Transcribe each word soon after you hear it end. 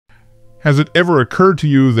Has it ever occurred to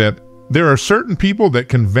you that there are certain people that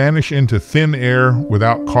can vanish into thin air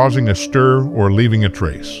without causing a stir or leaving a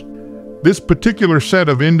trace? This particular set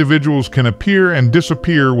of individuals can appear and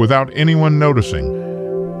disappear without anyone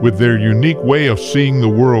noticing. With their unique way of seeing the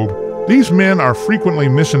world, these men are frequently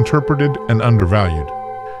misinterpreted and undervalued.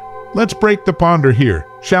 Let's break the ponder here,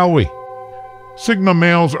 shall we? Sigma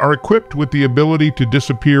males are equipped with the ability to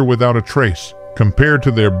disappear without a trace, compared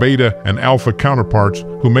to their beta and alpha counterparts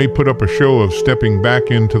who may put up a show of stepping back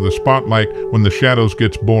into the spotlight when the shadows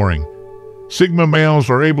gets boring. Sigma males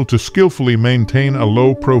are able to skillfully maintain a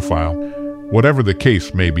low profile. Whatever the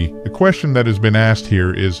case may be, the question that has been asked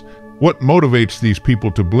here is, what motivates these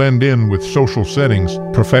people to blend in with social settings,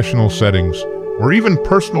 professional settings, or even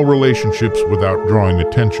personal relationships without drawing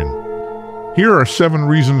attention? Here are 7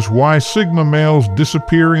 reasons why Sigma males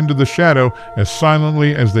disappear into the shadow as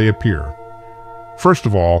silently as they appear. First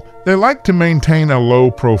of all, they like to maintain a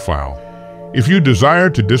low profile. If you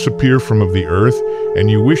desire to disappear from the earth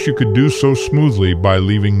and you wish you could do so smoothly by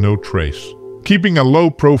leaving no trace, keeping a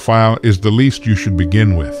low profile is the least you should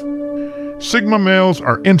begin with. Sigma males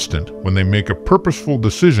are instant when they make a purposeful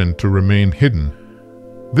decision to remain hidden.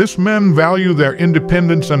 These men value their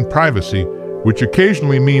independence and privacy, which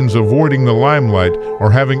occasionally means avoiding the limelight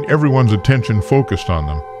or having everyone's attention focused on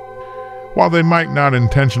them. While they might not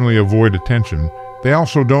intentionally avoid attention, they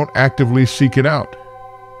also don't actively seek it out.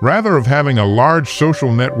 Rather than having a large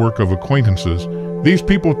social network of acquaintances, these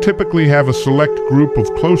people typically have a select group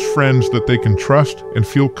of close friends that they can trust and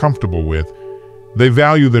feel comfortable with. They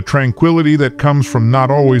value the tranquility that comes from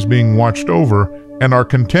not always being watched over and are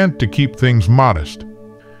content to keep things modest.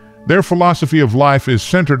 Their philosophy of life is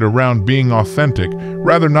centered around being authentic,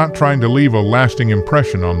 rather not trying to leave a lasting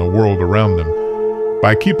impression on the world around them.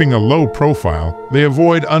 By keeping a low profile, they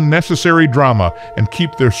avoid unnecessary drama and keep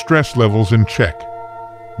their stress levels in check.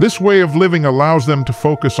 This way of living allows them to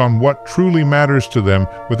focus on what truly matters to them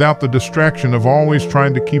without the distraction of always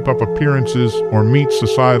trying to keep up appearances or meet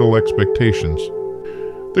societal expectations.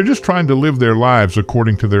 They're just trying to live their lives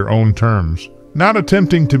according to their own terms, not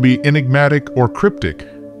attempting to be enigmatic or cryptic.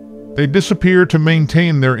 They disappear to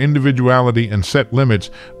maintain their individuality and set limits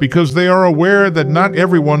because they are aware that not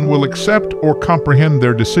everyone will accept or comprehend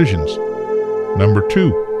their decisions. Number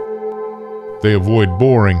 2, they avoid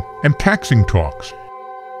boring and taxing talks.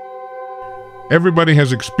 Everybody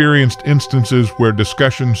has experienced instances where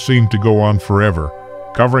discussions seem to go on forever,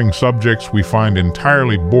 covering subjects we find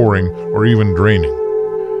entirely boring or even draining.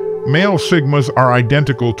 Male Sigmas are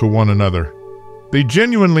identical to one another. They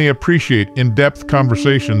genuinely appreciate in-depth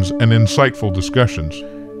conversations and insightful discussions.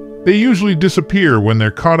 They usually disappear when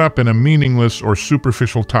they're caught up in a meaningless or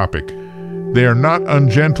superficial topic. They are not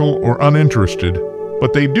ungentle or uninterested,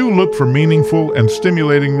 but they do look for meaningful and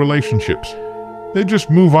stimulating relationships. They just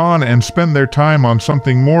move on and spend their time on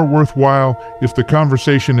something more worthwhile if the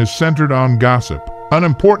conversation is centered on gossip,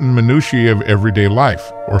 unimportant minutiae of everyday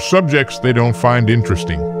life, or subjects they don't find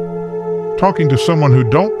interesting. Talking to someone who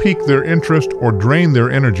don't pique their interest or drain their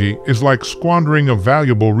energy is like squandering a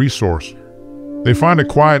valuable resource. They find a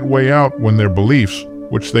quiet way out when their beliefs,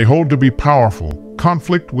 which they hold to be powerful,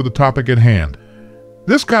 conflict with the topic at hand.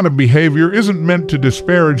 This kind of behavior isn't meant to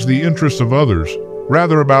disparage the interests of others,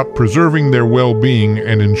 rather about preserving their well-being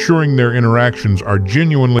and ensuring their interactions are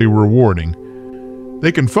genuinely rewarding.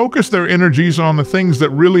 They can focus their energies on the things that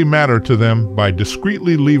really matter to them by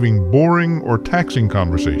discreetly leaving boring or taxing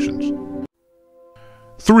conversations.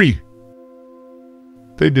 3,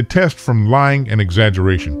 they detest from lying and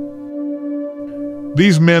exaggeration.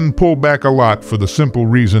 These men pull back a lot for the simple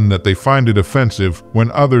reason that they find it offensive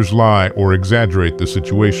when others lie or exaggerate the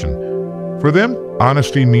situation. For them,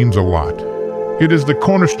 honesty means a lot. It is the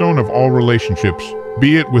cornerstone of all relationships,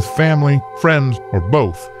 be it with family, friends, or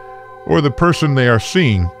both, or the person they are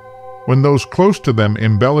seeing. When those close to them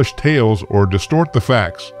embellish tales or distort the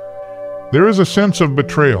facts, there is a sense of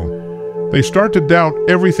betrayal. They start to doubt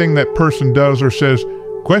everything that person does or says,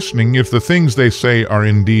 questioning if the things they say are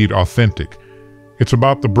indeed authentic. It's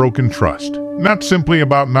about the broken trust, not simply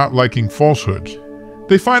about not liking falsehoods.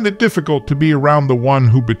 They find it difficult to be around the one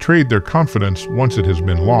who betrayed their confidence once it has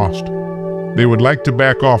been lost. They would like to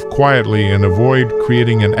back off quietly and avoid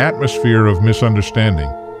creating an atmosphere of misunderstanding.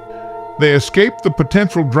 They escape the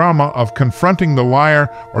potential drama of confronting the liar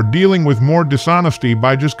or dealing with more dishonesty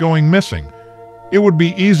by just going missing. It would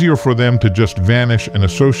be easier for them to just vanish and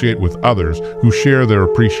associate with others who share their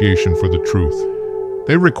appreciation for the truth.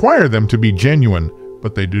 They require them to be genuine,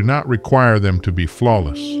 but they do not require them to be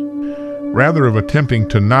flawless. Rather than attempting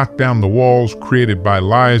to knock down the walls created by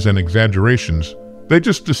lies and exaggerations, they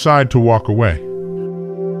just decide to walk away.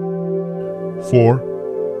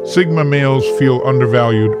 4, Sigma males feel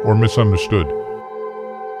undervalued or misunderstood.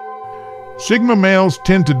 Sigma males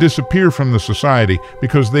tend to disappear from the society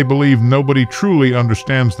because they believe nobody truly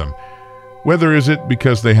understands them. Whether is it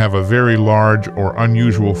because they have a very large or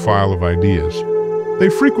unusual file of ideas. They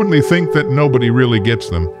frequently think that nobody really gets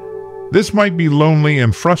them. This might be lonely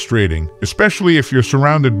and frustrating, especially if you're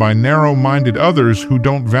surrounded by narrow-minded others who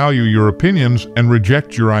don't value your opinions and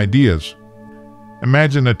reject your ideas.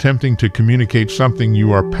 Imagine attempting to communicate something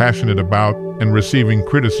you are passionate about and receiving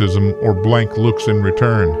criticism or blank looks in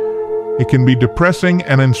return. It can be depressing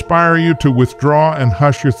and inspire you to withdraw and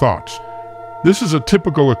hush your thoughts. This is a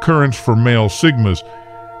typical occurrence for male Sigmas,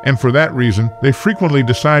 and for that reason, they frequently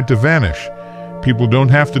decide to vanish. People don't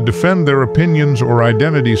have to defend their opinions or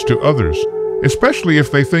identities to others, especially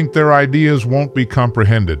if they think their ideas won't be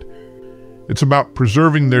comprehended. It's about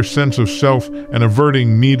preserving their sense of self and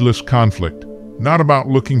averting needless conflict, not about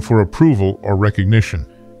looking for approval or recognition.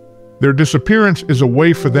 Their disappearance is a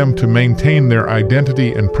way for them to maintain their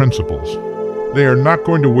identity and principles. They are not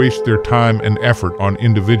going to waste their time and effort on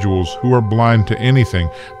individuals who are blind to anything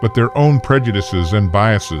but their own prejudices and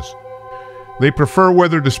biases. They prefer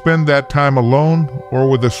whether to spend that time alone or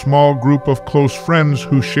with a small group of close friends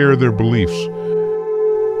who share their beliefs.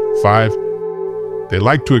 5. They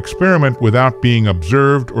like to experiment without being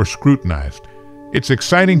observed or scrutinized. It's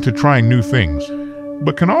exciting to try new things,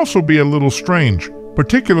 but can also be a little strange,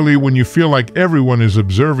 particularly when you feel like everyone is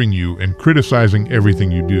observing you and criticizing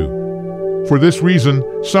everything you do. For this reason,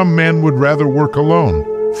 some men would rather work alone,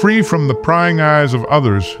 free from the prying eyes of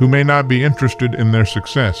others who may not be interested in their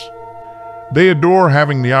success. They adore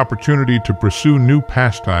having the opportunity to pursue new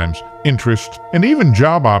pastimes, interests, and even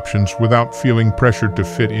job options without feeling pressured to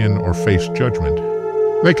fit in or face judgment.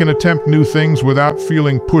 They can attempt new things without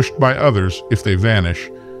feeling pushed by others if they vanish.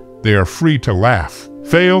 They are free to laugh,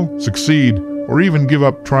 fail, succeed, or even give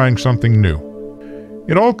up trying something new.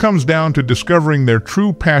 It all comes down to discovering their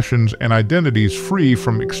true passions and identities free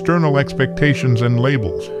from external expectations and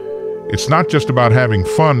labels. It's not just about having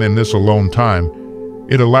fun in this alone time.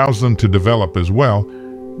 It allows them to develop as well,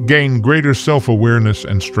 gain greater self-awareness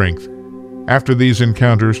and strength. After these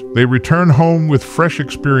encounters, they return home with fresh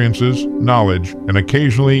experiences, knowledge, and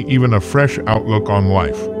occasionally even a fresh outlook on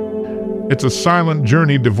life. It's a silent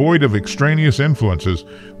journey devoid of extraneous influences,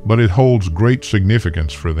 but it holds great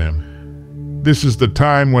significance for them. This is the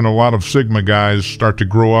time when a lot of Sigma guys start to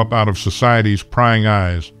grow up out of society's prying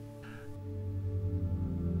eyes.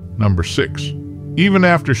 Number 6. Even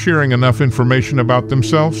after sharing enough information about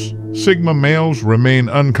themselves, Sigma males remain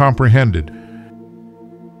uncomprehended.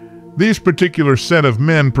 These particular set of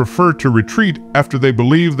men prefer to retreat after they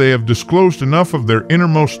believe they have disclosed enough of their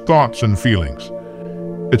innermost thoughts and feelings.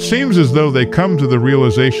 It seems as though they come to the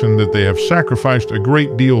realization that they have sacrificed a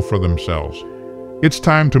great deal for themselves. It's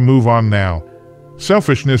time to move on now.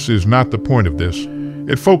 Selfishness is not the point of this.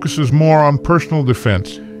 It focuses more on personal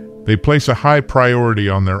defense. They place a high priority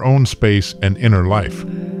on their own space and inner life.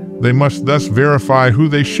 They must thus verify who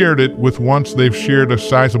they shared it with once they've shared a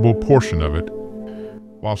sizable portion of it.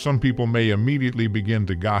 While some people may immediately begin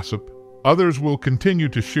to gossip, others will continue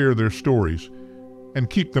to share their stories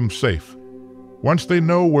and keep them safe. Once they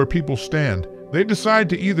know where people stand, they decide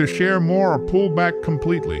to either share more or pull back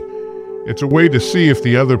completely. It's a way to see if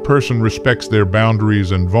the other person respects their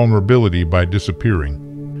boundaries and vulnerability by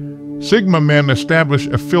disappearing. Sigma men establish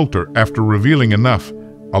a filter after revealing enough,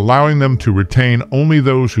 allowing them to retain only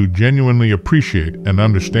those who genuinely appreciate and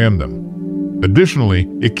understand them. Additionally,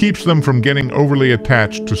 it keeps them from getting overly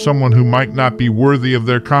attached to someone who might not be worthy of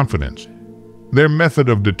their confidence. Their method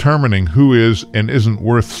of determining who is and isn't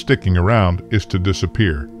worth sticking around is to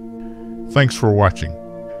disappear. Thanks for watching.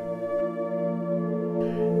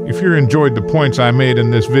 If you enjoyed the points I made in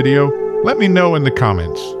this video, let me know in the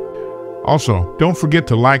comments. Also, don't forget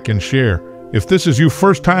to like and share. If this is your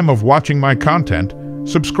first time of watching my content,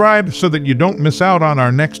 subscribe so that you don't miss out on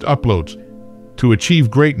our next uploads. To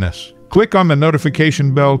achieve greatness, click on the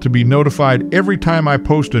notification bell to be notified every time I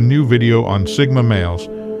post a new video on Sigma males.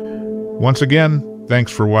 Once again,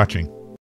 thanks for watching.